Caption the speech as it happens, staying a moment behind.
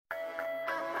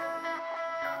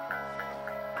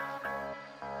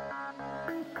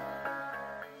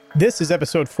This is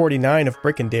episode 49 of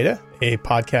Brick and Data, a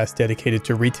podcast dedicated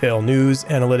to retail news,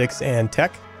 analytics, and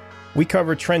tech. We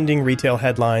cover trending retail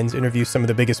headlines, interview some of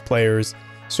the biggest players,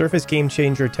 surface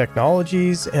game-changer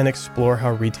technologies, and explore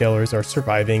how retailers are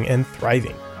surviving and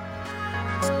thriving.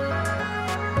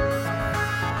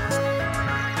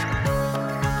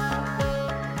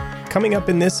 Coming up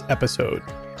in this episode,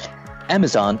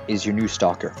 Amazon is your new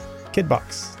stalker.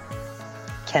 Kidbox.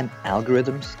 Can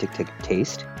algorithms dictate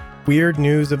taste? Weird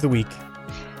news of the week.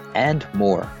 And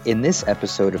more in this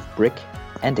episode of Brick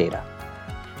and Data.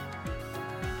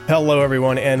 Hello,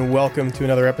 everyone, and welcome to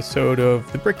another episode of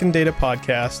the Brick and Data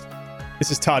podcast.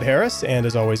 This is Todd Harris, and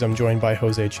as always, I'm joined by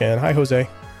Jose Chan. Hi, Jose.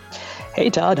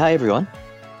 Hey, Todd. Hi, everyone.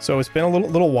 So it's been a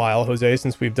little while, Jose,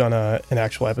 since we've done an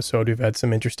actual episode. We've had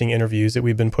some interesting interviews that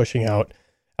we've been pushing out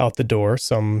the door.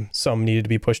 Some needed to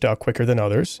be pushed out quicker than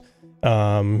others.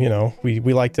 We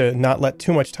like to not let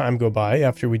too much time go by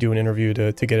after we do an interview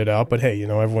to get it out. But hey,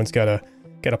 everyone's got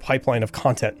a pipeline of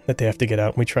content that they have to get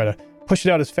out, and we try to push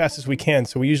it out as fast as we can.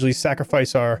 So we usually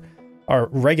sacrifice our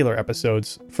regular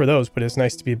episodes for those. But it's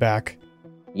nice to be back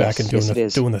and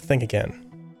doing the thing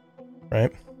again,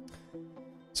 right?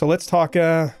 So let's talk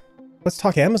Amazon. Let's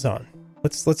talk Amazon,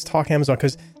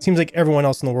 because it seems like everyone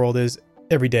else in the world is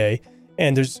every day,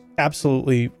 and there's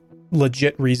absolutely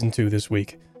legit reason to this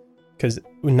week. Because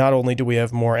not only do we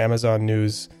have more Amazon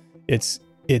news, it's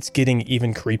getting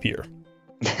even creepier.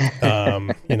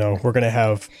 We're going to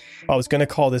have, I was going to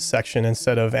call this section,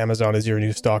 instead of Amazon is your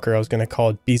new stalker, I was going to call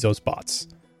it Bezos bots.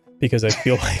 Because I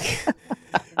feel like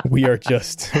we're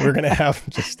going to have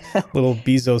just little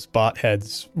Bezos bot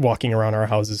heads walking around our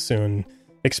houses soon,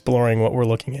 exploring what we're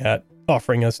looking at,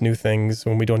 offering us new things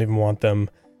when we don't even want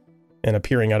them, and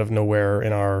appearing out of nowhere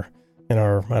in our I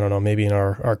don't know, maybe in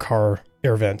our car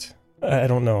air vent. I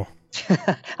don't know.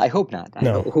 I hope not. I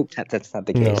hope that's not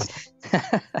the case.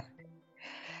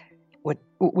 No.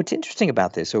 What's interesting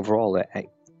about this overall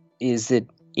is that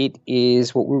it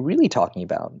is what we're really talking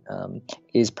about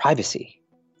is privacy,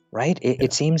 right?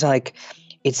 It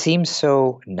seems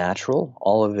so natural,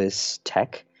 all of this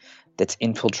tech that's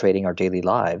infiltrating our daily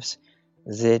lives,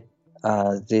 that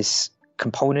this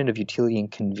component of utility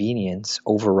and convenience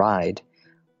override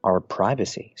our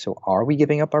privacy. So are we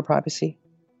giving up our privacy?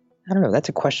 I don't know. That's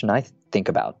a question I think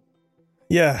about.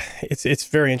 Yeah, it's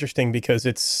very interesting, because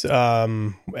it's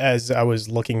as I was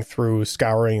looking through,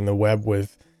 scouring the web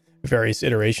with various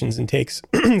iterations and takes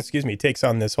takes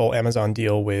on this whole Amazon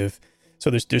deal with.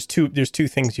 So there's two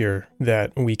things here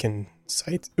that we can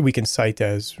cite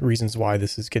as reasons why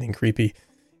this is getting creepy.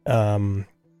 So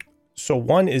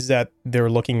one is that they're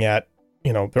looking at,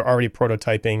 they're already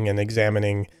prototyping and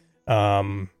examining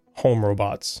home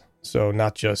robots. So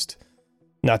not just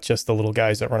the little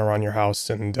guys that run around your house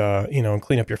and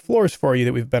clean up your floors for you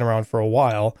that we've been around for a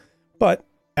while, but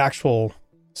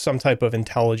some type of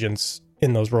intelligence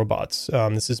in those robots.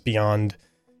 This is beyond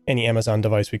any Amazon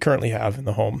device we currently have in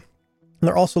the home. And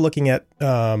they're also looking at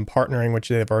partnering, which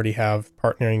they already have,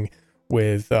 partnering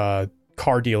with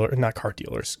car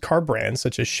brands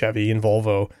such as Chevy and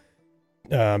Volvo.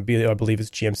 I believe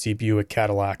it's GMC, Buick,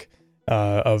 Cadillac,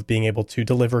 of being able to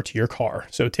deliver to your car.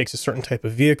 So it takes a certain type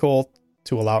of vehicle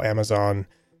to allow Amazon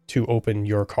to open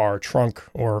your car trunk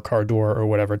or car door or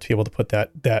whatever, to be able to put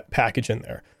that package in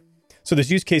there. So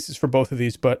there's use cases for both of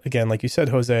these, but again, like you said,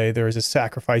 Jose, there is a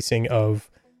sacrificing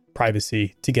of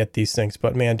privacy to get these things.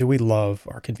 But man, do we love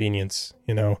our convenience?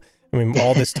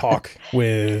 All this talk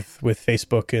with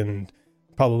Facebook and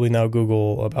probably now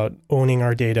Google about owning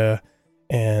our data,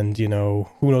 and who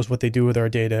knows what they do with our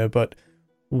data, but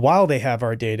while they have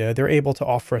our data, they're able to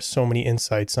offer us so many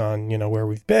insights on, where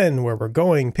we've been, where we're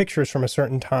going, pictures from a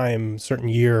certain time, certain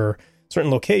year, certain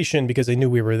location, because they knew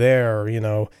we were there.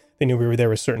 They knew we were there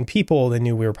with certain people. They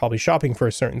knew we were probably shopping for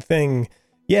a certain thing.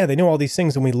 Yeah, they know all these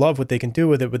things, and we love what they can do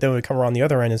with it. But then we come around the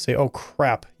other end and say, oh,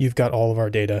 crap, you've got all of our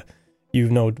data. You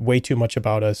know way too much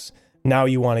about us. Now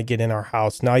you want to get in our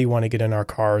house. Now you want to get in our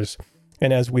cars.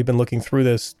 And as we've been looking through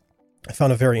this, I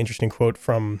found a very interesting quote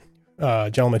from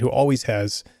gentleman who always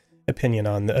has opinions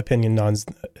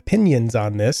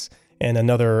on this, and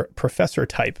another professor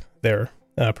type there,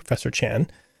 Professor Chan.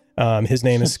 His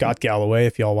name is Scott Galloway.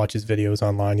 If y'all watch his videos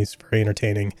online, he's very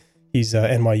entertaining. He's a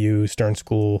NYU Stern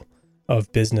School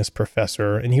of Business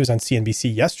professor, and he was on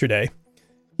CNBC yesterday.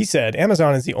 He said,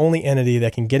 Amazon is the only entity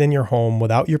that can get in your home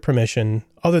without your permission,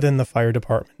 other than the fire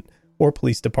department or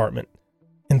police department.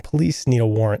 And police need a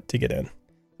warrant to get in.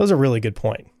 That was a really good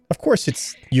point. Of course,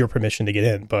 it's your permission to get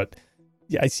in, but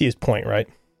yeah, I see his point, right?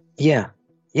 Yeah.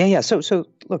 So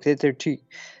look, there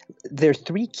are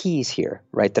three keys here,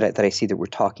 right? That I see that we're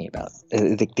talking about.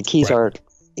 The keys are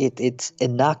it's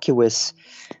innocuous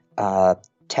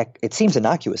tech. It seems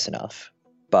innocuous enough,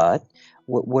 but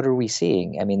what are we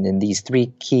seeing? I mean, in these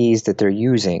three keys that they're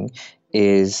using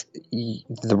is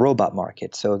the robot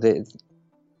market. So the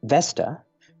Vesta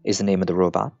is the name of the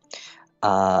robot,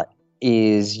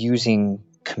 is using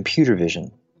computer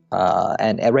vision.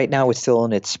 And right now it's still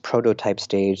in its prototype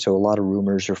stage, so a lot of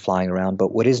rumors are flying around.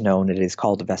 But what is known, it is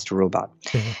called the Vesta robot.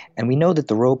 Mm-hmm. And we know that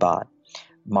the robot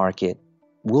market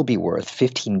will be worth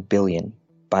 $15 billion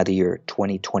by the year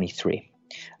 2023,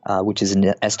 which is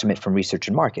an estimate from Research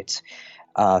and Markets.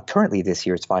 Currently this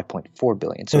year it's $5.4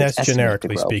 billion. So and that's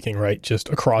generically speaking, right? Just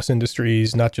across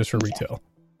industries, not just for retail.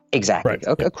 Exactly. Right.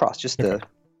 Across just the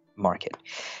market.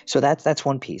 So that's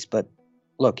one piece. But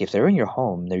look, if they're in your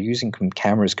home, they're using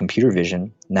cameras, computer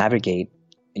vision, navigate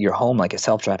your home like a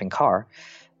self-driving car,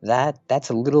 that's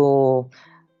a little,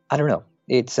 I don't know.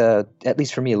 It's at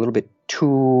least for me, a little bit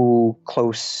too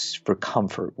close for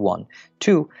comfort, one.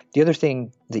 Two, the other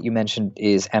thing that you mentioned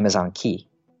is Amazon Key.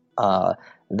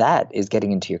 That is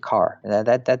getting into your car.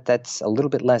 That's a little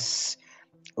bit less,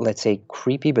 let's say,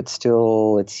 creepy, but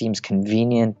still it seems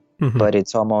convenient. Mm-hmm. But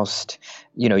it's almost,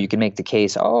 you can make the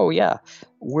case, oh yeah,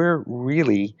 we're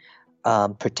really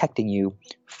protecting you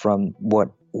from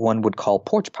what one would call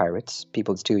porch pirates,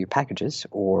 people that steal your packages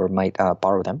or might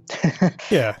borrow them.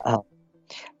 Yeah.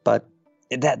 But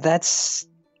that's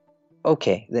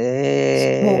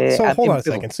okay. So hold on a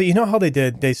second. So you know how they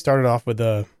did? They started off with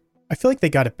I feel like they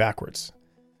got it backwards.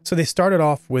 So they started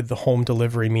off with the home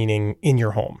delivery, meaning in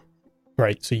your home,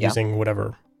 right? So using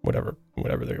whatever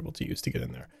they're able to use to get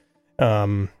in there.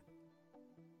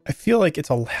 I feel like it's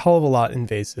a hell of a lot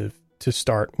invasive to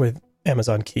start with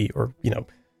Amazon Key or,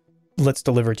 let's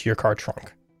deliver to your car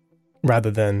trunk, rather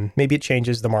than maybe it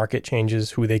changes the market,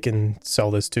 changes who they can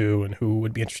sell this to and who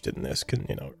would be interested in this,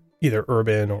 either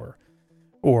urban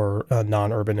or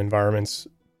non-urban environments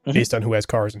based on who has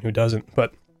cars and who doesn't.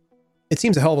 But it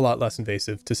seems a hell of a lot less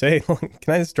invasive to say,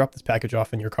 can I just drop this package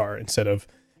off in your car instead of,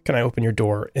 can I open your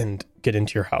door and get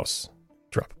into your house,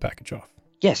 drop a package off?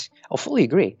 Yes, I'll fully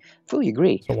agree. So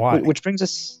why? Which brings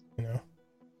us,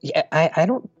 yeah,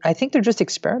 I think they're just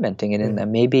experimenting,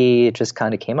 and maybe it just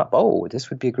kind of came up, oh, this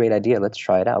would be a great idea, let's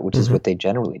try it out, which is what they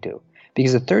generally do.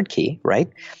 Because the third key, right,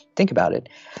 think about it,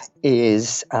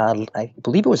 is, I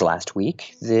believe it was last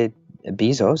week, that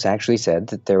Bezos actually said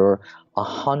that there were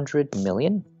 100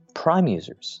 million Prime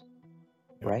users,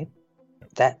 right?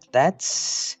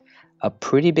 That's a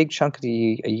pretty big chunk of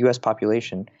the U.S.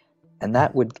 population. And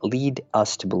that would lead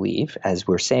us to believe, as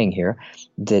we're saying here,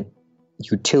 that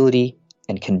utility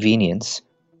and convenience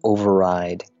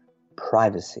override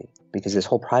privacy, because this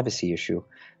whole privacy issue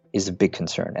is a big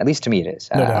concern. At least to me it is.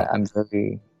 No doubt. I'm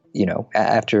very,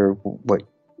 after what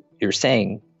you're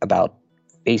saying about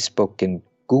Facebook and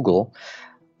Google,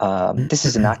 this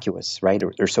is innocuous, right?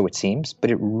 Or so it seems,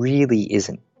 but it really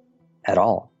isn't at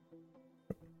all.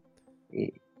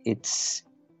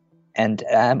 And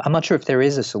I'm not sure if there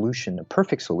is a solution, a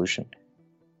perfect solution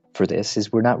for this,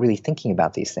 is we're not really thinking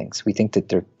about these things. We think that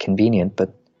they're convenient,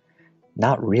 but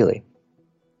not really.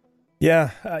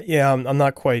 Yeah. I'm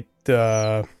not quite,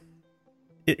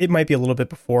 it might be a little bit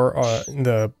before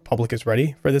the public is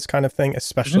ready for this kind of thing,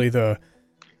 especially I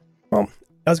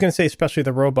was going to say especially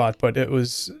the robot, but it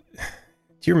was,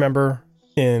 do you remember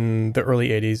in the early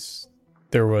 80s,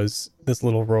 there was this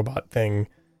little robot thing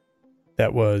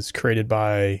that was created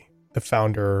by the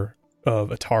founder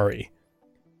of Atari.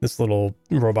 This little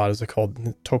robot is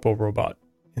called Topo Robot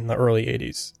in the early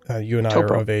 80s. You and I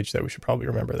are of age that we should probably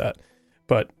remember that.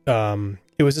 But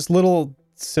it was this little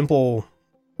simple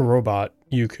robot.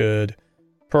 You could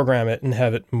program it and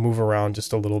have it move around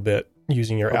just a little bit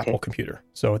using your Apple computer.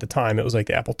 So at the time, it was like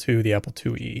the Apple II, the Apple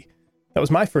IIe. That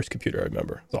was my first computer, I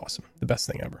remember. It was awesome. The best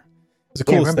thing ever. It was the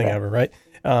coolest thing ever, right?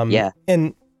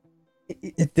 And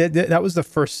that was the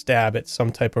first stab at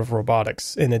some type of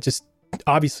robotics, and it just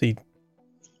obviously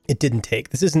it didn't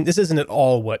take. This isn't at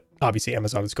all what obviously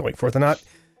Amazon is going for. They're not.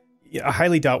 I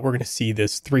highly doubt we're going to see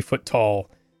this 3-foot tall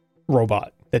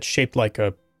robot that's shaped like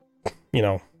a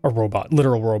robot,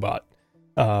 literal robot,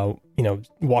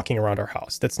 walking around our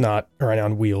house. That's not or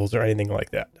on wheels or anything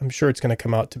like that. I'm sure it's going to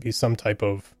come out to be some type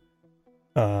of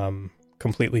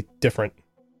completely different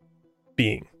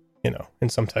being. In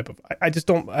some type of, I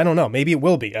don't know. Maybe it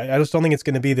will be. I just don't think it's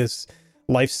going to be this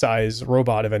life-size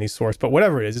robot of any sort. But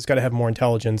whatever it is, it's got to have more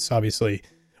intelligence, obviously,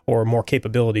 or more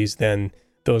capabilities than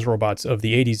those robots of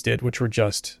the 80s did, which were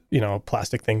just,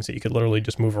 plastic things that you could literally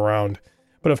just move around.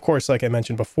 But of course, like I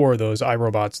mentioned before, those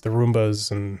iRobots, the Roombas,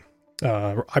 and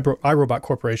iRobot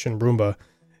Corporation, Roomba,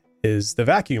 is the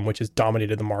vacuum, which has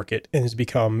dominated the market and has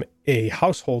become a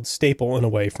household staple in a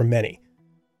way for many,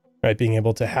 right? Being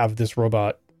able to have this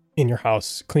robot in your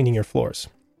house cleaning your floors.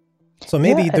 So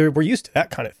maybe we're used to that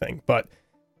kind of thing, but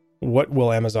what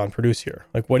will Amazon produce here?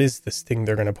 Like, what is this thing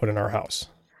they're going to put in our house?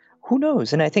 Who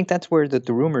knows? And I think that's where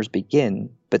the rumors begin,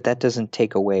 but that doesn't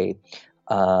take away.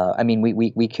 I mean,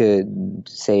 we could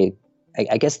say,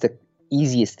 I guess the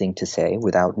easiest thing to say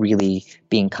without really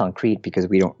being concrete, because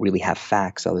we don't really have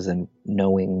facts other than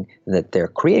knowing that they're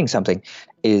creating something,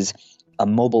 is a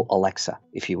mobile Alexa,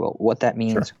 if you will. What that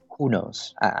means, sure. Who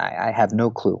knows? I have no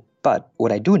clue. But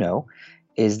what I do know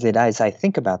is that as I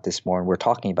think about this more, and we're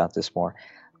talking about this more,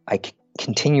 I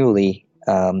continually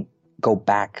go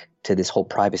back to this whole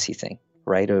privacy thing,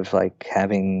 right? Of like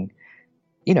having,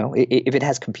 if it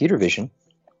has computer vision,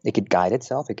 it could guide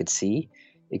itself, it could see,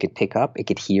 it could pick up, it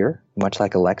could hear, much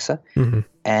like Alexa,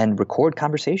 and record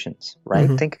conversations, right?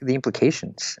 Think of the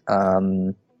implications.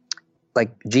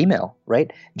 Like Gmail,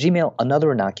 right? Gmail,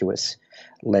 another innocuous,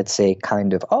 let's say,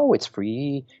 kind of, it's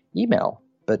free email.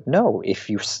 But no, if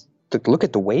you look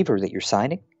at the waiver that you're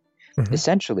signing,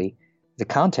 essentially, the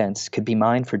contents could be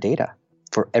mined for data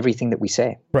for everything that we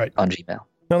say on Gmail.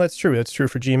 No, that's true. That's true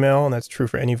for Gmail, and that's true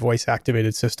for any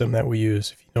voice-activated system that we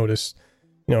use. If you notice,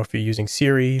 if you're using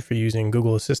Siri, if you're using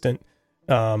Google Assistant,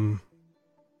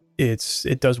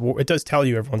 it does tell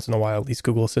you every once in a while, at least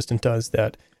Google Assistant does,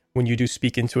 that when you do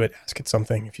speak into it, ask it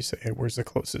something. If you say, hey, where's the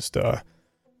closest,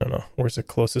 where's the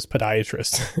closest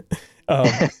podiatrist?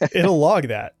 It'll log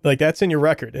that. Like, that's in your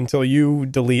record until you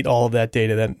delete all of that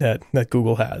data that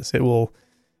Google has.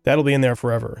 That'll be in there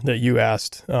forever, that you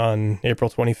asked on April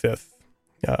 25th,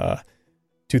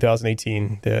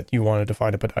 2018, that you wanted to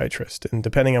find a podiatrist. And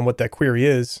depending on what that query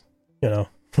is, it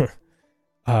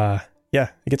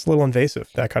gets a little invasive,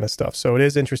 that kind of stuff. So it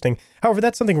is interesting. However,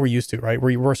 that's something we're used to, right?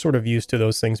 We're sort of used to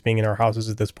those things being in our houses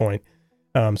at this point.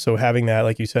 So having that,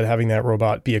 like you said, having that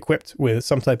robot be equipped with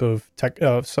some type of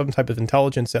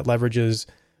intelligence that leverages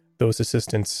those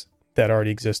assistants that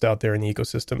already exist out there in the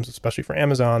ecosystems, especially for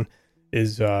Amazon,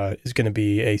 is going to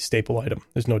be a staple item.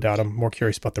 There's no doubt. I'm more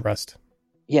curious about the rest.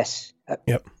 Yes.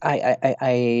 Yep.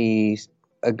 I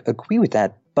agree with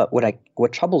that. But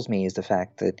what troubles me is the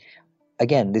fact that,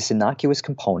 again, this innocuous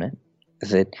component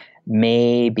that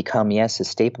may become, yes, a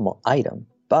staple item,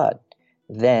 but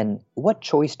then what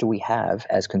choice do we have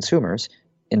as consumers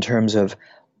in terms of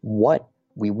what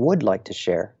we would like to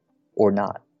share or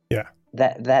not? Yeah.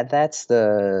 That's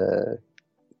the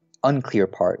unclear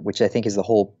part, which I think is the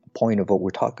whole point of what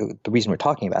we're talking. The reason we're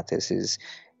talking about this is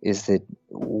that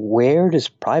where does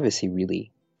privacy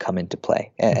really come into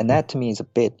play? And that to me is a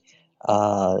bit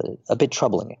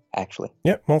troubling, actually.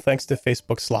 Yeah. Well, thanks to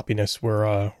Facebook's sloppiness, we're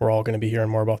all going to be hearing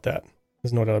more about that.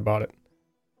 There's no doubt about it.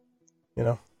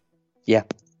 Yeah.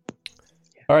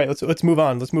 All right, let's move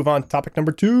on. Let's move on to topic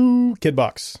number 2,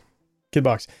 KidBox.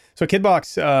 So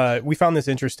KidBox, we found this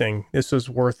interesting. This was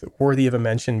worthy of a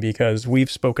mention because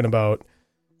we've spoken about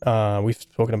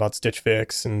Stitch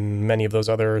Fix and many of those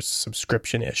other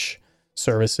subscription-ish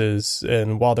services.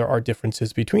 And while there are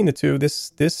differences between the two,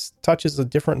 this touches a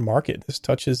different market. This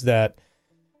touches that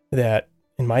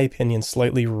in my opinion,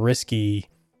 slightly risky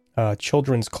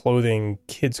children's clothing,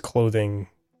 kids clothing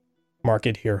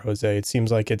market here, Jose. It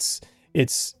seems like it's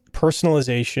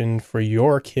personalization for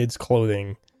your kids'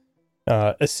 clothing,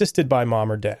 assisted by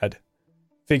mom or dad,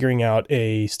 figuring out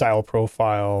a style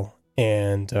profile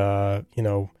and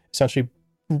essentially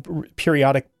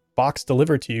periodic box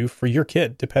delivered to you for your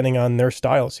kid, depending on their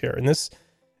styles here. And this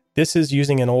is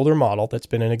using an older model that's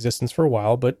been in existence for a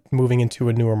while, but moving into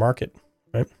a newer market,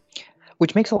 right?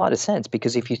 Which makes a lot of sense,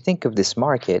 because if you think of this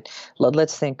market,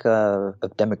 let's think of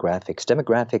demographics.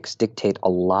 Demographics dictate a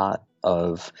lot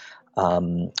of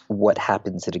what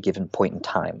happens at a given point in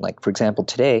time. Like, for example,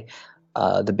 today,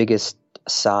 the biggest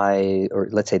size, or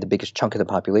let's say the biggest chunk of the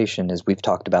population, as we've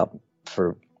talked about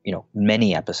for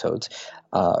many episodes,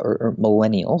 are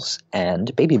millennials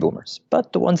and baby boomers.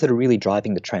 But the ones that are really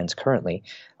driving the trends currently,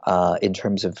 in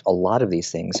terms of a lot of these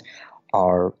things,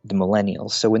 are the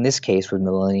millennials. So in this case, with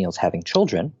millennials having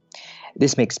children,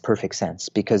 this makes perfect sense,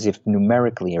 because if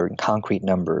numerically or in concrete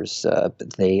numbers,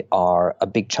 they are a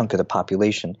big chunk of the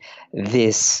population,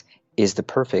 this is the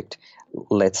perfect,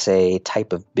 let's say,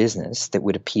 type of business that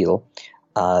would appeal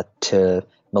to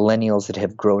millennials that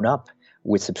have grown up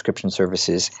with subscription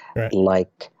services, right,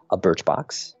 like a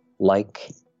Birchbox,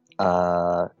 like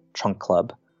Trunk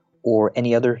Club, or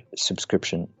any other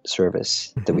subscription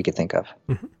service that we could think of.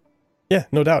 Mm-hmm. Yeah,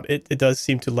 no doubt. It does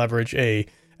seem to leverage a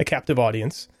captive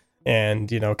audience, and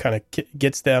kind of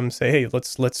gets them say, hey,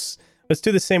 let's Let's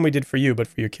do the same we did for you, but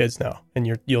for your kids now,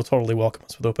 and you'll totally welcome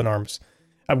us with open arms.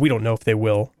 We don't know if they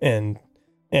will, and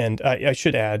I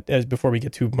should add, as before we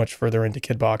get too much further into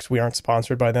KidBox, we aren't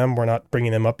sponsored by them. We're not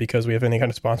bringing them up because we have any kind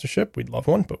of sponsorship. We'd love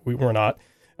one, but we're not.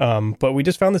 But we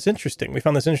just found this interesting. We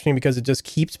found this interesting because it just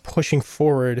keeps pushing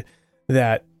forward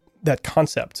that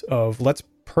concept of let's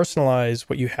personalize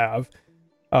what you have,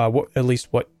 at least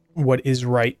what is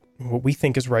right, what we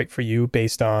think is right for you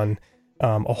based on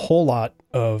a whole lot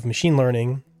of machine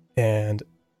learning and,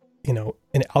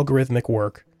 an algorithmic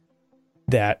work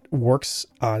that works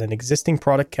on an existing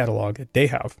product catalog that they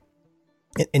have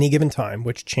at any given time,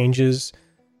 which changes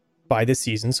by the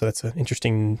season. So that's an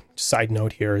interesting side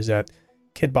note here, is that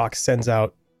KidBox sends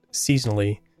out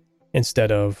seasonally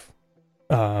instead of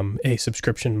a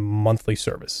subscription monthly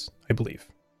service, I believe.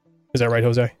 Is that right,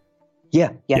 Jose?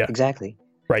 Yeah, exactly.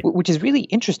 Right. Which is really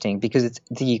interesting because it's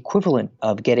the equivalent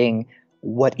of getting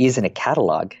what is in a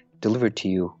catalog delivered to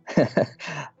you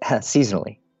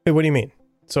seasonally. Hey, what do you mean?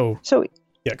 So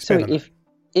expand on that.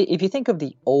 If you think of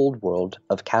the old world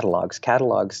of catalogs,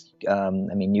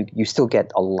 you still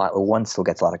get a lot, or one still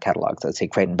gets a lot of catalogs. Let's say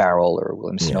Crate and Barrel or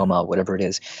Williams-Sonoma, whatever it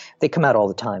is. They come out all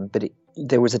the time. But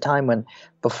there was a time when,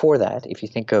 before that, if you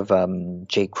think of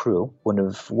J. Crew, one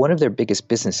of their biggest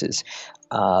businesses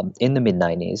in the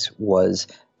mid-'90s was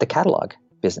the catalog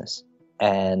business.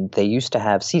 And they used to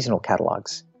have seasonal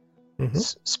catalogs,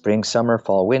 spring, summer,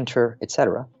 fall, winter,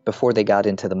 etc., before they got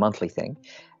into the monthly thing.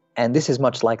 And this is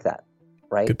much like that,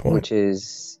 right? Good point. Which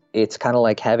is, it's kind of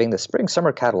like having the spring,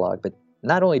 summer catalog, but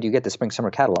not only do you get the spring, summer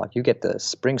catalog, you get the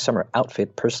spring, summer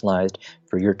outfit personalized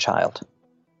for your child.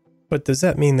 But does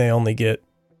that mean they only get,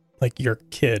 like, your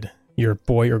kid, your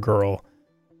boy or girl,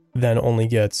 then only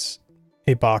gets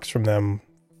a box from them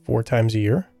 4 times a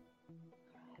year?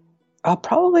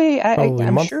 Probably I'm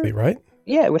monthly, sure, right?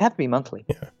 Yeah, it would have to be monthly.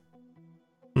 Yeah.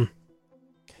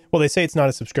 Well, they say it's not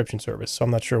a subscription service, so I'm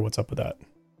not sure what's up with that.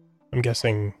 I'm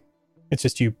guessing it's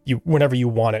just you whenever you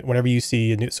want it, whenever you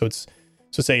see a new. So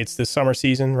say it's the summer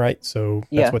season, right? So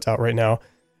that's what's out right now.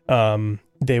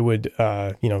 They would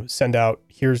send out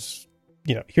here's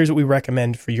what we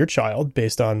recommend for your child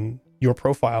based on your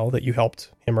profile that you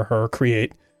helped him or her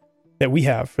create that we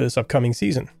have for this upcoming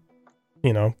season.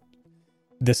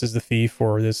 This is the fee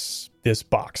for this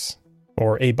box,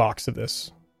 or a box of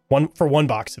this, one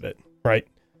box of it, right?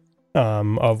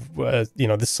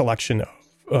 This selection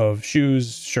of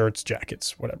shoes, shirts,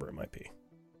 jackets, whatever it might be.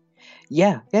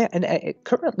 Yeah, and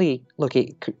currently, look,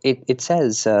 it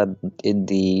says in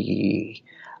the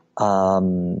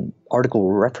article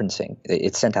we're referencing,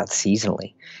 it's sent out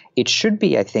seasonally. It should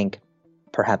be, I think,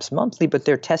 perhaps monthly, but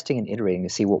they're testing and iterating to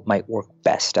see what might work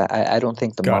best. I don't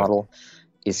think the model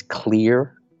is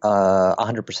clear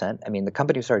 100%. I mean, the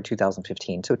company started in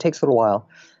 2015, so it takes a little while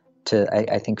to,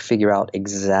 I think, figure out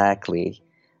exactly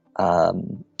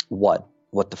what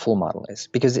the full model is.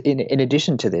 Because in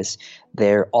addition to this,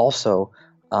 they're also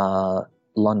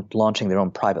launching their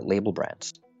own private label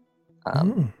brands,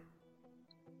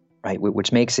 right?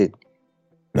 Which makes it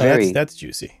that's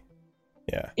juicy.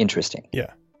 Yeah, interesting.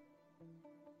 Yeah,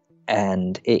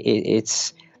 and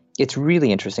it's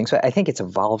really interesting. So I think it's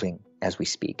evolving as we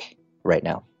speak right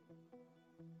now.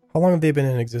 How long have they been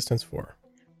in existence for?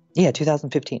 Yeah,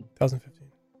 2015. 2015.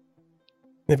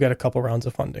 They've got a couple rounds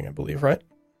of funding, I believe, right?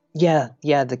 Yeah,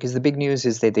 because the big news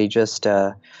is that they just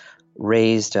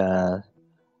raised 15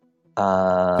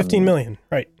 million,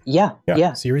 right?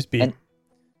 Yeah. Series B.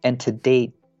 And to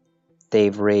date,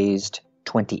 they've raised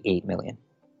 28 million.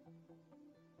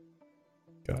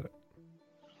 Got it.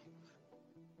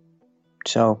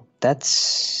 So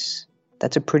that's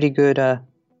a pretty good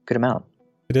amount.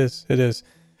 It is.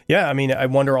 Yeah, I mean, I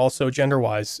wonder also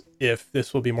gender-wise if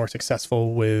this will be more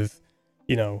successful with,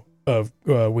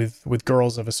 with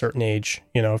girls of a certain age.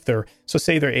 If they're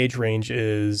say their age range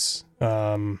is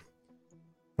I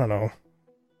don't know,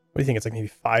 what do you think? It's like maybe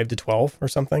 5 to 12 or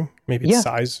something. Maybe it's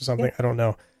size or something. Yeah. I don't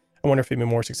know. I wonder if it'll be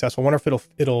more successful. I wonder if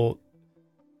it'll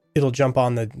jump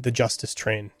on the justice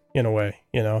train in a way.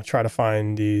 Try to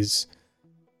find the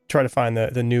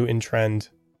new in trend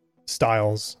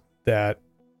styles that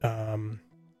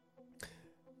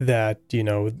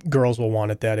girls will want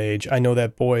at that age. I know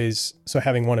that boys, so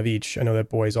having one of each, I know that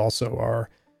boys also are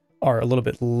a little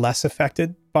bit less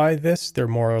affected by this. They're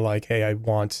more like, hey, I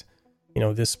want,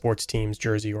 this sports team's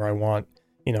jersey, or I want,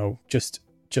 just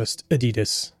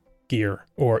Adidas gear,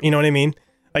 or, you know what I mean?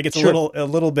 Like it's a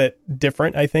little bit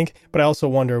different, I think. But I also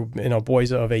wonder,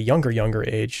 boys of a younger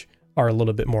age are a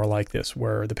little bit more like this,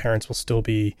 where the parents will still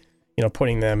be,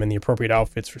 putting them in the appropriate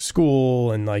outfits for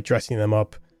school and like dressing them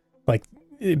up, like,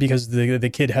 because the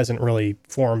kid hasn't really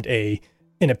formed a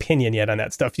an opinion yet on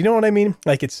that stuff. You know what I mean?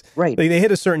 Like it's Right. like they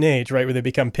hit a certain age, right, where they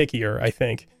become pickier, I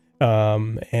think.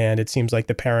 And it seems like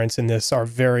the parents in this are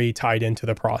very tied into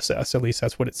the process. At least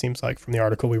that's what it seems like from the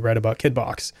article we read about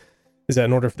KidBox. Is that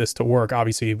in order for this to work,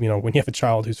 obviously, you know, when you have a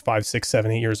child who's 5, 6,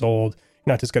 7, 8 years old,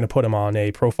 you're not just going to put them on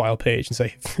a profile page and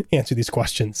say, answer these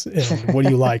questions. And what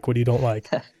do you like? What do you don't like?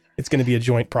 It's going to be a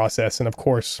joint process. And of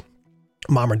course,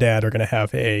 mom or dad are going to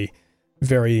have a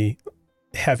very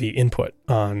heavy input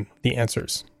on the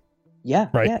answers. Yeah.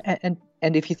 Right. Yeah.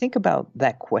 And if you think about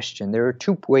that question, there are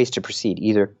two ways to proceed.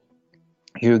 Either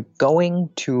you're going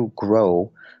to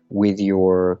grow with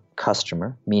your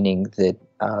customer, meaning that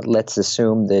let's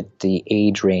assume that the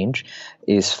age range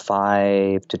is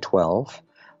 5 to 12,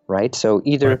 right? So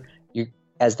either you,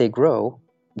 as they grow,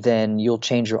 then you'll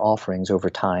change your offerings over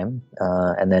time,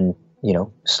 and then, you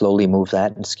know, slowly move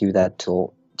that and skew that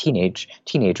till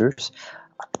teenagers,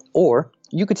 or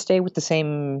you could stay with the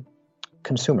same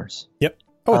consumers. Yep.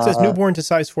 Oh, it says newborn to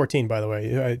size 14, by the way.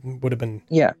 It would have been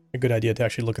a good idea to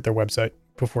actually look at their website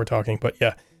before talking, but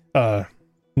yeah,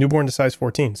 newborn to size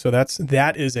 14. So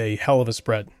that is a hell of a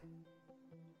spread.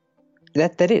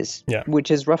 That is, yeah,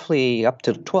 which is roughly up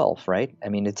to 12, right? I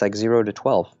mean, it's like 0 to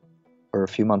 12, or a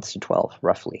few months to 12,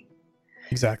 roughly.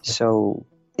 Exactly. So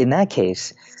in that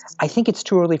case, I think it's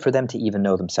too early for them to even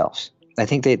know themselves. I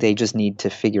think they just need to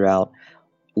figure out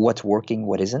what's working,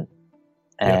 what isn't,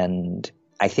 and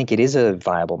I think it is a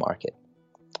viable market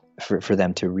for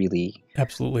them to really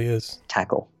absolutely is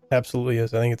tackle. Absolutely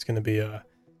is. I think it's going to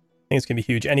be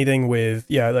huge. Anything with,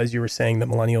 as you were saying, the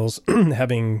millennials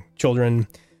having children,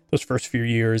 those first few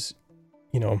years,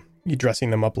 you know, you dressing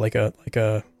them up like a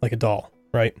doll,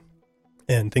 right?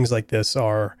 And things like this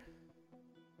are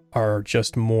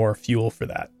just more fuel for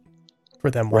that, for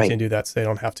them wanting to do that, so they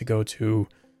don't have to go to,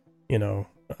 you know,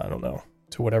 I don't know,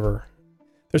 to whatever.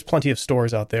 There's plenty of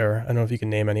stores out there. I don't know if you can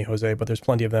name any, Jose, but there's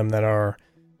plenty of them that are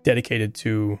dedicated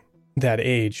to that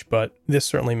age. But this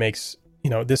certainly makes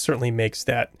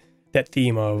that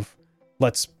theme of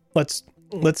let's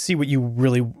see what you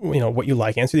really, you know, what you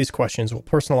like. Answer these questions. We'll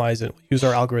personalize it. We'll use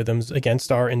our algorithms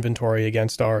against our inventory,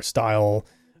 against our style,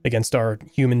 against our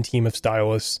human team of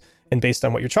stylists. And based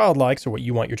on what your child likes or what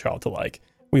you want your child to like,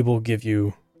 we will give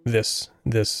you this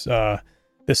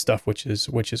stuff, which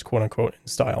is quote unquote in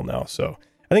style now. So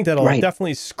I think that'll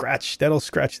definitely scratch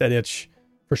that itch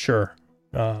for sure.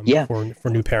 For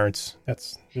new parents,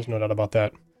 there's no doubt about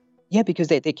that. Yeah, because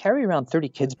they carry around 30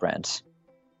 kids brands,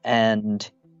 and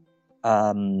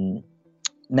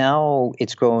now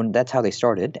it's grown. That's how they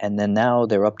started, and then now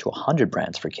they're up to 100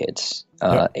 brands for kids,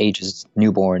 ages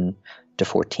newborn to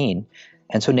 14.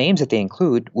 And so names that they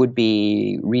include would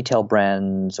be retail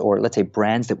brands, or let's say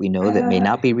brands that we know that may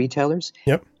not be retailers.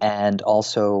 Yep. And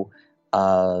also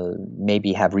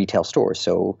maybe have retail stores.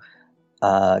 So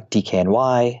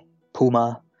DKNY,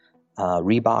 Puma,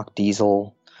 Reebok,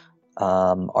 Diesel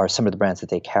are some of the brands that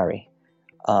they carry.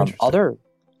 Other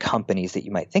companies that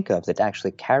you might think of that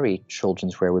actually carry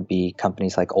children's wear would be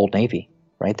companies like Old Navy,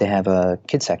 right? They have a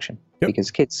kids section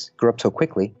because kids grow up so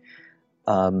quickly.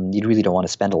 You really don't want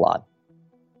to spend a lot,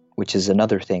 which is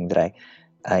another thing that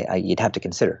you'd have to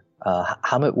consider.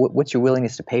 What's your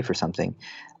willingness to pay for something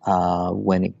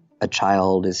when a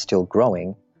child is still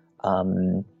growing,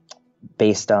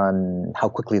 based on how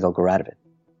quickly they'll grow out of it?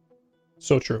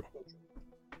 So true.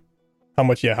 How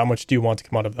much do you want to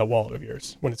come out of that wallet of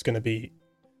yours when it's going to be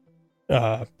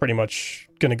pretty much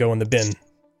going to go in the bin,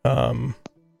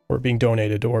 or being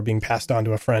donated or being passed on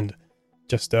to a friend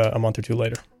just a month or two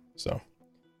later? So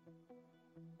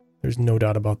there's no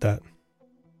doubt about that.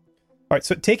 All right,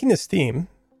 so taking this theme,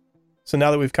 so now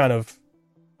that we've kind of,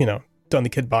 you know, done the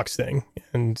KidBox thing,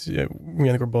 and I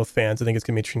think we're both fans, I think it's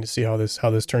going to be interesting to see how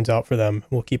this turns out for them.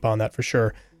 We'll keep on that for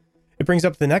sure. It brings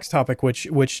up the next topic,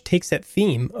 which takes that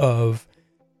theme of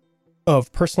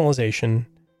personalization,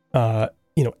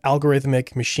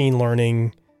 algorithmic machine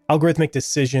learning, algorithmic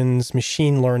decisions,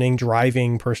 machine learning,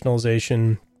 driving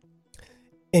personalization,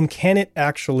 and can it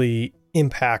actually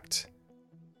impact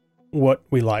what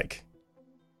we like?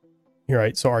 You're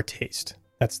right. So our taste.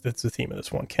 That's the theme of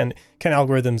this one. Can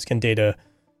algorithms, can data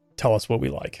tell us what we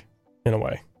like in a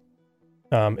way?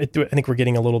 I think we're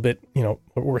getting a little bit, you know,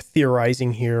 we're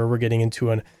theorizing here. We're getting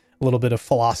into a little bit of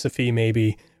philosophy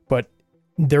maybe, but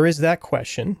there is that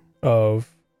question of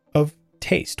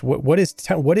taste. What is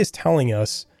telling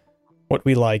us what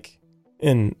we like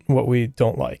and what we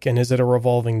don't like? And is it a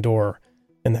revolving door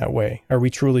in that way? Are we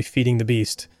truly feeding the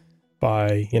beast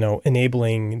by, you know,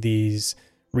 enabling these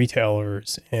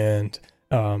retailers and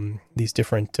these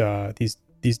different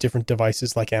these different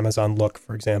devices like Amazon Look,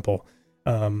 for example?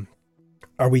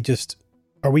 Are we just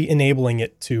are we enabling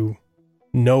it to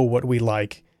know what we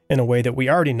like in a way that we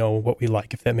already know what we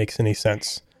like, if that makes any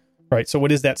sense, right? So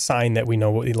what is that sign that we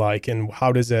know what we like, and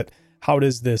how do these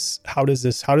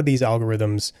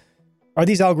algorithms, are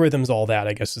these algorithms all that,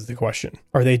 I guess is the question.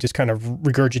 Are they just kind of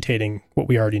regurgitating what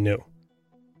we already knew?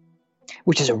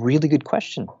 Which is a really good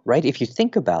question, right? If you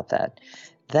think about that,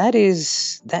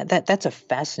 that's a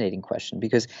fascinating question,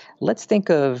 because let's think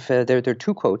of there are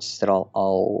two quotes that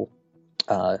I'll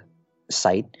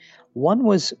cite. One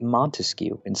was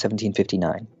Montesquieu in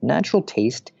 1759. Natural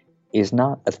taste is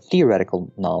not a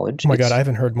theoretical knowledge. Oh my God, I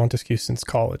haven't heard Montesquieu since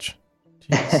college.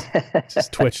 Jeez.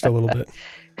 Just twitched a little bit.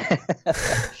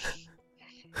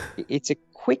 It's a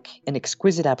quick and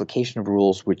exquisite application of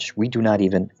rules which we do not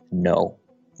even know.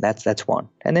 That's one.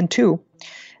 And then two,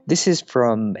 this is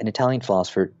from an Italian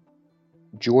philosopher,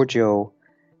 Giorgio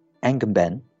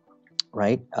Agamben,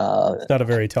 right? It's not a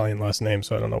very Italian last name,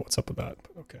 so I don't know what's up with that.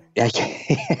 But okay.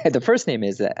 The first name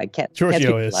is I can't.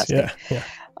 Giorgio can't is last yeah,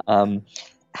 name.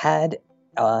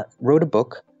 yeah. Wrote a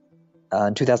book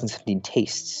in 2017,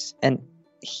 Tastes, and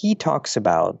he talks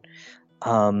about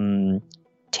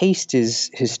taste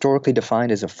is historically defined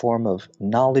as a form of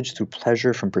knowledge through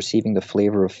pleasure, from perceiving the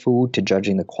flavor of food to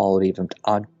judging the quality of an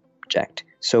object.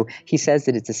 So he says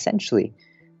that it's essentially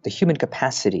the human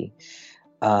capacity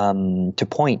to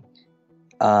point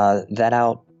that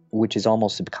out, which is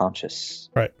almost subconscious.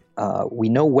 Right. We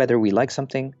know whether we like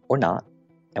something or not,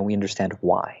 and we understand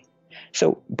why.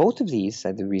 So both of these,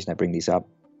 the reason I bring these up,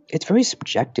 it's very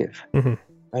subjective, mm-hmm.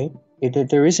 right?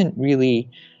 There isn't really.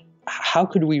 How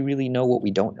could we really know what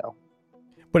we don't know?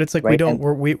 But it's like, right?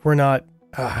 We're not.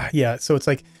 Yeah. So it's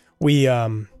like we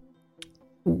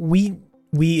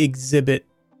exhibit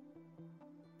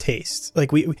taste,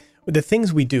 like the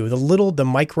things we do, the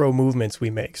micro movements we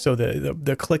make. So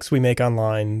the clicks we make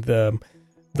online, the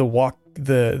walk,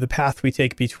 the path we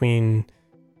take between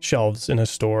shelves in a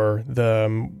store,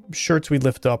 the shirts we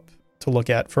lift up to look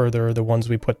at further, the ones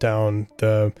we put down,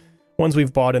 the ones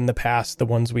we've bought in the past, the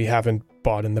ones we haven't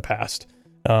bought in the past,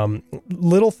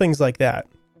 little things like that,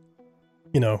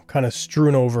 kind of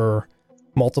strewn over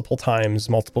multiple times,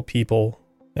 multiple people,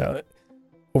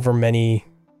 over many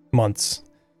months,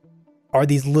 are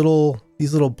these little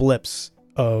blips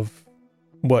of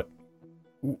what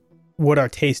our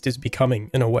taste is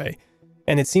becoming in a way.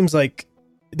 And it seems like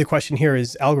the question here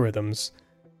is, algorithms,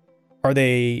 are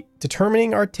they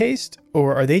determining our taste,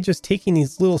 or are they just taking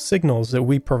these little signals that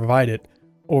we provided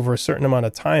over a certain amount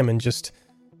of time and just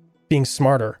being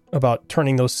smarter about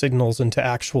turning those signals into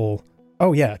actual,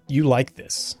 oh yeah, you like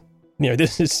this.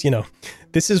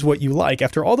 This is what you like.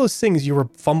 After all those things you were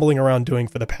fumbling around doing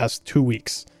for the past 2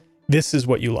 weeks, this is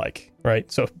what you like,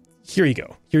 right? So here you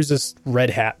go. Here's this red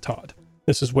hat, Todd.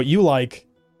 This is what you like,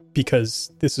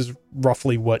 because this is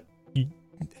roughly what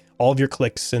all of your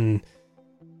clicks and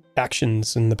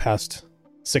actions in the past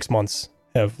 6 months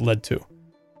have led to.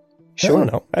 Sure. I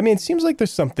don't know. I mean, it seems like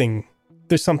there's something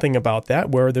about that,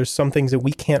 where there's some things that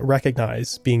we can't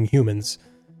recognize being humans.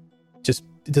 Just,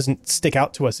 it doesn't stick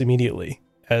out to us immediately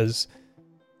as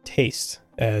taste,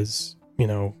 as,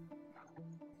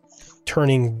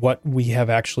 turning what we have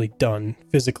actually done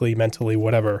physically, mentally,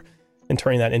 whatever, and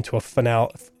turning that into a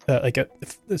finale, like a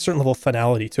certain level of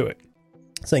finality to it.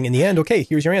 Saying in the end, okay,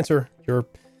 here's your answer.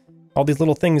 All these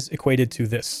little things equated to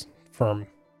this firm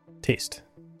taste.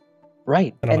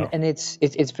 Right. And it's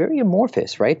very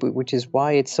amorphous, right? Which is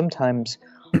why it's sometimes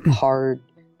hard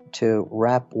to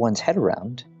wrap one's head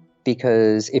around,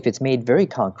 because if it's made very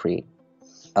concrete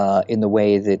in the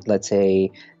way that, let's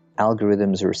say,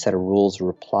 algorithms or a set of rules are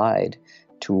applied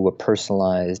to a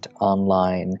personalized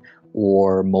online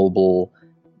or mobile,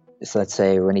 so let's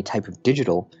say, or any type of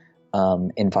digital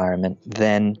environment,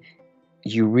 then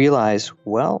you realize,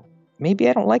 well, maybe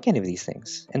I don't like any of these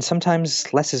things. And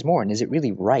sometimes less is more. And is it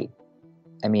really right?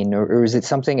 I mean, or is it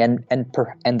something? And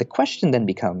the question then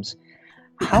becomes,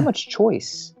 how much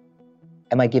choice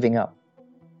am I giving up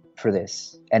for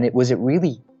this? And was it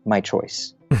really my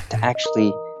choice to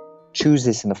actually choose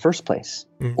this in the first place?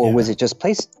 Or was it just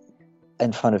placed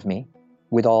in front of me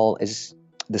with all as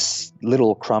this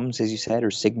little crumbs, as you said, or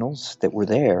signals that were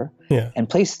there and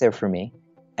placed there for me?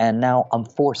 And now I'm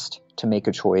forced to make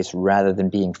a choice rather than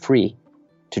being free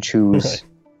to choose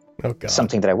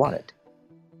something that I wanted.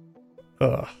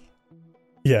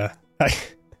 Yeah.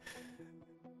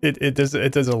 It does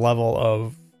a level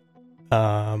of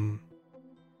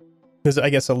there's, I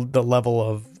guess, the level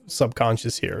of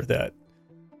subconscious here that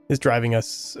is driving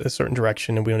us a certain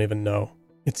direction and we don't even know.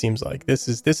 It seems like this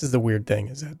is the weird thing,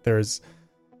 is that there's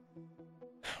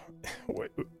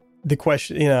the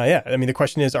question, I mean, the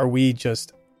question is, are we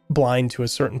just blind to a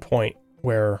certain point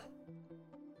where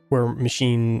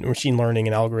machine learning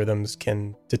and algorithms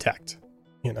can detect.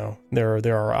 There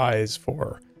are eyes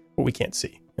for what we can't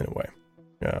see in a way.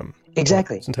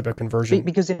 Exactly. Some type of conversion.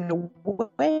 Because in a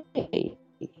way,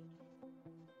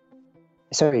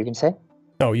 sorry, you can say?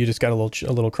 Oh, you just got a little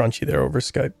crunchy there over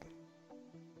Skype.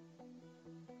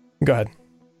 Go ahead.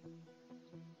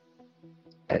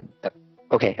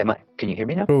 Okay, can you hear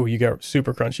me now? Oh, you got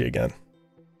super crunchy again.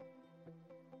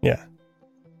 Yeah.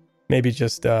 Maybe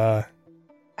just How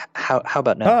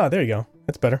about now? There you go.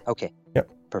 That's better. Okay. Yep.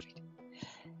 Perfect.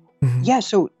 Mm-hmm. Yeah,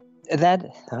 so that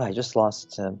I just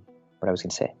lost what I was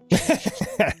going to say.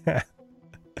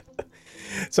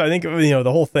 So I think the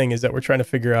whole thing is that we're trying to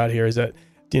figure out here is that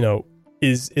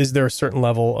is there a certain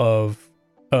level of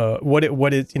what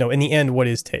is in the end, what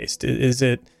is taste? Is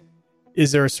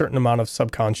there a certain amount of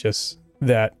subconscious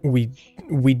that we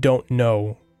don't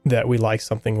know that we like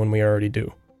something when we already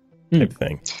do, type of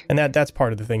thing? And that's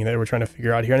part of the thing that we're trying to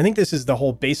figure out here. And I think this is the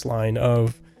whole baseline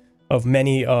of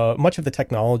many much of the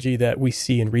technology that we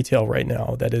see in retail right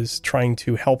now that is trying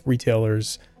to help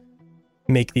retailers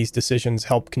make these decisions,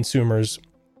 help consumers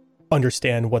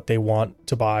understand what they want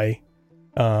to buy.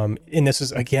 And this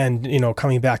is, again,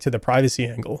 coming back to the privacy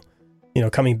angle,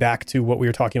 coming back to what we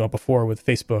were talking about before with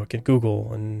Facebook and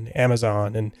Google and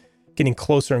Amazon, and getting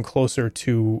closer and closer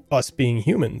to us being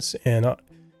humans, and,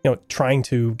 trying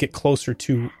to get closer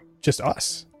to just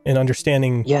us and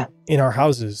understanding in our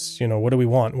houses, what do we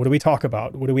want? What do we talk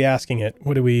about? What are we asking it?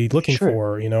 What are we looking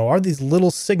for? Are these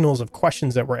little signals of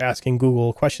questions that we're asking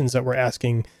Google, questions that we're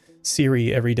asking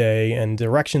Siri every day, and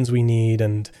directions we need,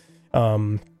 and,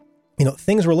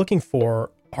 things we're looking for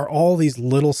are all these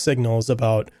little signals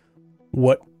about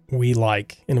what we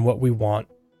like and what we want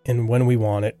and when we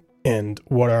want it, and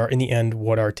in the end,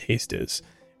 what our taste is.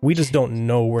 We just don't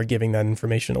know we're giving that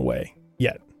information away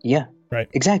yet. Yeah. Right.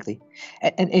 Exactly.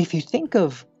 And if you think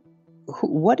of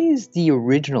what is the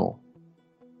original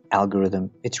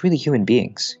algorithm, it's really human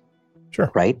beings.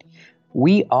 Sure. Right?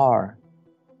 We are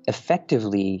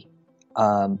effectively,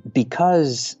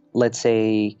 because, let's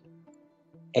say,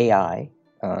 AI,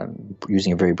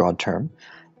 using a very broad term,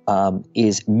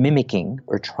 is mimicking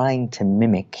or trying to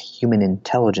mimic human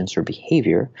intelligence or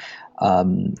behavior,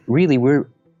 really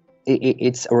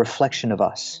it's a reflection of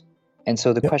us. And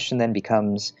so the question then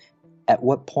becomes, at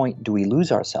what point do we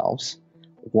lose ourselves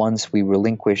once we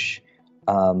relinquish,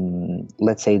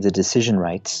 let's say, the decision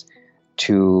rights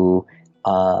to,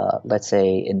 let's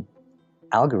say, an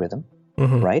algorithm,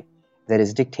 right, that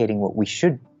is dictating what we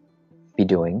should be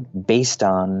doing based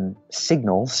on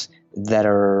signals that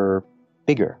are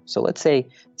bigger. So let's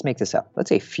make this up. Let's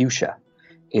say fuchsia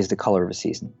is the color of a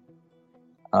season.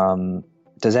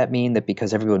 Does that mean that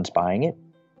because everyone's buying it,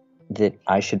 that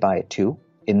I should buy it too,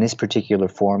 in this particular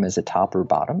form as a top or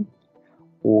bottom?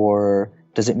 Or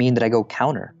does it mean that I go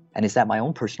counter? And is that my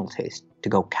own personal taste to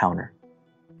go counter?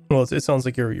 Well, it sounds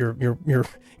like you're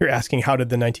asking, how did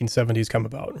the 1970s come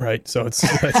about, right? So it's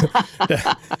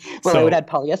well, I would add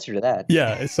polyester to that.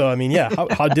 Yeah. So I mean,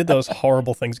 how did those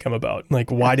horrible things come about? Like,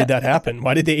 why did that happen?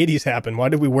 Why did the 80s happen? Why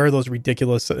did we wear those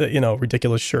ridiculous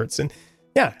shirts? And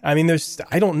I mean,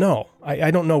 I don't know.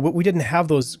 I don't know, but we didn't have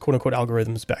those quote unquote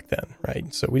algorithms back then,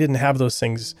 right? So we didn't have those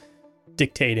things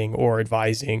dictating or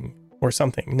advising or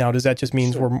something. Now, does that just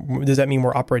mean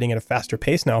we're operating at a faster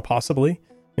pace now? Possibly.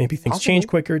 Maybe things change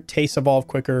quicker, tastes evolve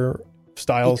quicker,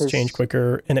 styles change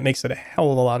quicker, and it makes it a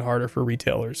hell of a lot harder for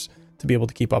retailers to be able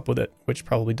to keep up with it, which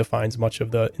probably defines much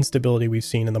of the instability we've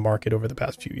seen in the market over the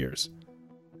past few years.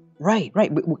 Right.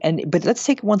 But let's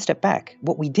take one step back.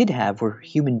 What we did have were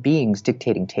human beings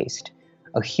dictating taste.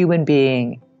 A human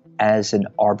being as an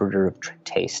arbiter of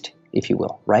taste, if you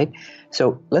will, right?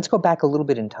 So let's go back a little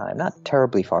bit in time, not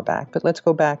terribly far back, but let's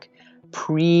go back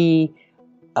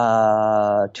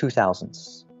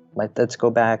pre-2000s. Let's go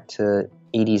back to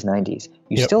 80s, 90s.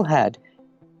 You still had,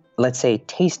 let's say,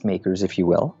 tastemakers, if you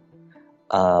will,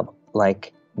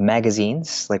 like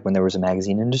magazines, like when there was a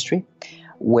magazine industry,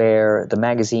 where the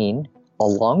magazine,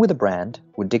 along with a brand,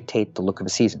 would dictate the look of a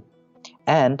season.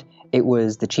 And it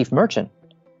was the chief merchant,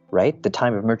 right, the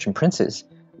time of merchant princes,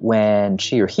 when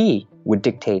she or he would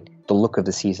dictate the look of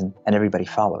the season and everybody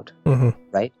followed,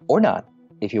 right? Or not.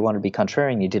 If you wanted to be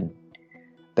contrarian, you didn't.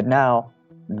 But now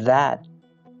that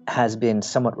has been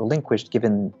somewhat relinquished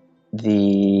given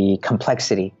the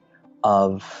complexity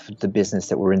of the business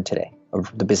that we're in today,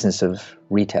 of the business of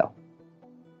retail.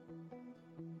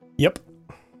 Yep.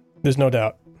 There's no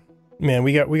doubt. Man,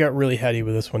 we got really heady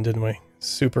with this one, didn't we?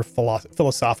 Super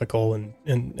philosophical and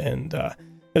it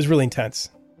was really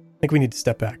intense. I think we need to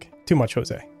step back. Too much,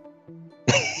 Jose.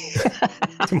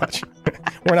 Too much.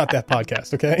 We're not that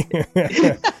podcast, okay?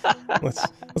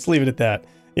 let's leave it at that.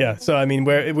 Yeah. So I mean,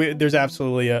 there's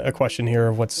absolutely a question here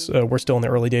of what's we're still in the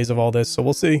early days of all this, so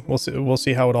we'll see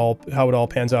how it all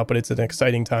pans out. But it's an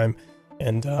exciting time,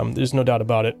 and there's no doubt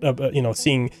about it.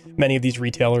 Seeing many of these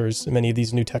retailers, many of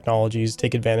these new technologies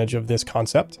take advantage of this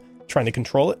concept, trying to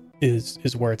control it is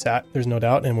where it's at. There's no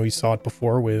doubt, and we saw it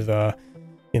before with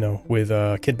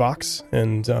Kidbox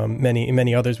and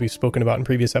many others we've spoken about in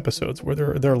previous episodes, where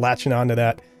they're latching onto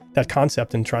that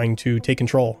concept and trying to take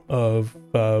control of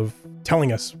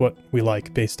telling us what we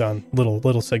like based on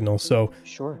little signals. So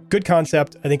sure, good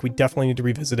concept. I think we definitely need to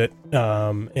revisit it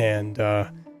and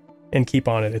keep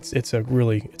on it. It's a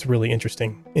really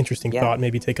interesting thought.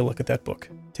 Maybe take a look at that book,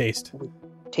 Taste.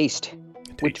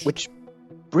 Which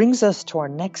brings us to our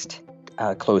next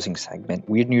closing segment,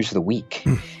 Weird News of the Week.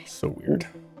 So weird.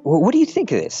 What do you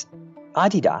think of this?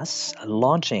 Adidas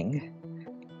launching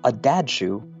a dad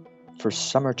shoe for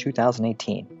summer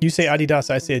 2018. You say Adidas,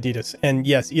 I say Adidas. And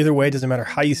yes, either way, doesn't matter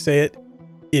how you say it,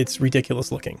 it's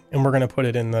ridiculous looking. And we're going to put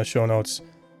it in the show notes.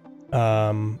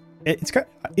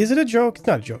 Is it a joke? It's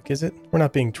not a joke, is it? We're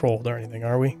not being trolled or anything,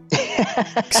 are we?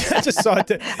 I just saw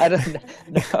it. I don't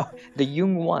know. The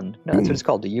Jung 1. No, that's what it's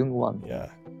called, the Jung 1. Yeah.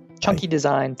 Chunky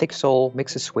design, thick sole,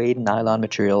 mix of suede and nylon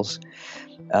materials.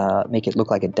 Make it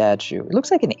look like a dad shoe. It looks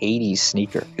like an 80s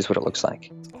sneaker is what it looks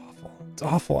like. It's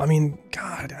awful. I mean,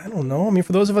 God, I don't know. I mean,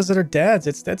 for those of us that are dads,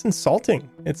 that's insulting.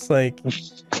 It's like,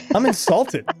 I'm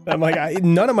insulted. I'm like,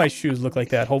 none of my shoes look like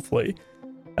that, hopefully.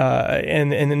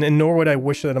 And nor would I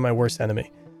wish that on my worst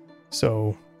enemy.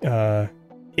 So,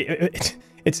 it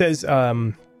says,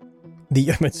 so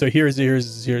here's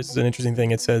an interesting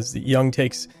thing. It says the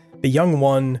young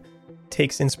one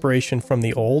takes inspiration from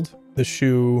the old. The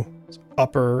shoe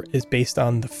upper is based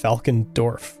on the Falcon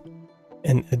Dorf,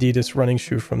 an Adidas running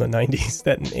shoe from the 90s.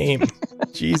 That name,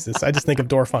 Jesus. I just think of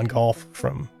Dorf on Golf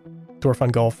from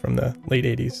the late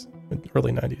 80s,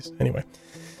 early 90s. Anyway,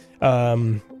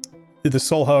 the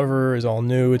sole, however, is all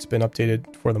new. It's been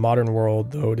updated for the modern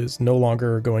world, though it is no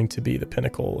longer going to be the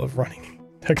pinnacle of running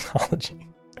technology.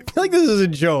 I feel like this is a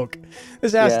joke.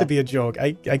 This has to be a joke.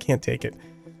 I can't take it.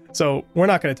 So we're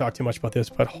not going to talk too much about this,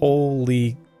 but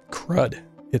holy crud.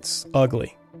 It's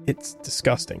ugly. It's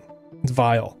disgusting. It's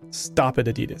vile. Stop it,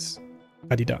 Adidas.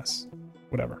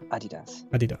 Whatever.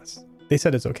 Adidas. They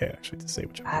said it's okay, actually, to say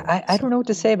whichever. I don't know what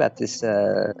to say about this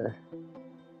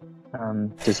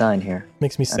design here.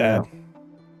 Makes me sad.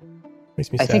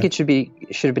 I think it should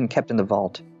have been kept in the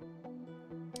vault.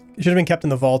 It should have been kept in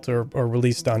the vault or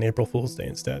released on April Fool's Day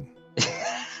instead.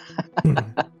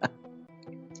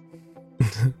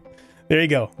 There you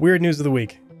go. Weird News of the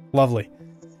Week. Lovely.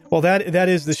 Well, that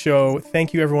is the show.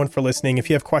 Thank you, everyone, for listening. If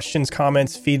you have questions,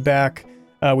 comments, feedback,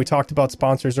 we talked about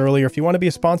sponsors earlier. If you want to be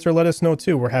a sponsor, let us know,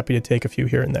 too. We're happy to take a few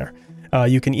here and there.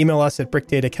 You can email us at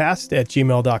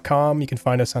brickdatacast@gmail.com. You can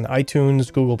find us on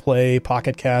iTunes, Google Play,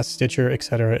 Pocket Cast, Stitcher,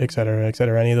 etc., etc.,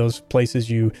 etc. Any of those places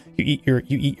you eat your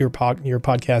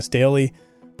podcast daily.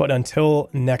 But until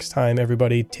next time,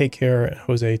 everybody, take care.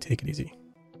 Jose, take it easy.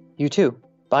 You too.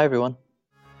 Bye, everyone.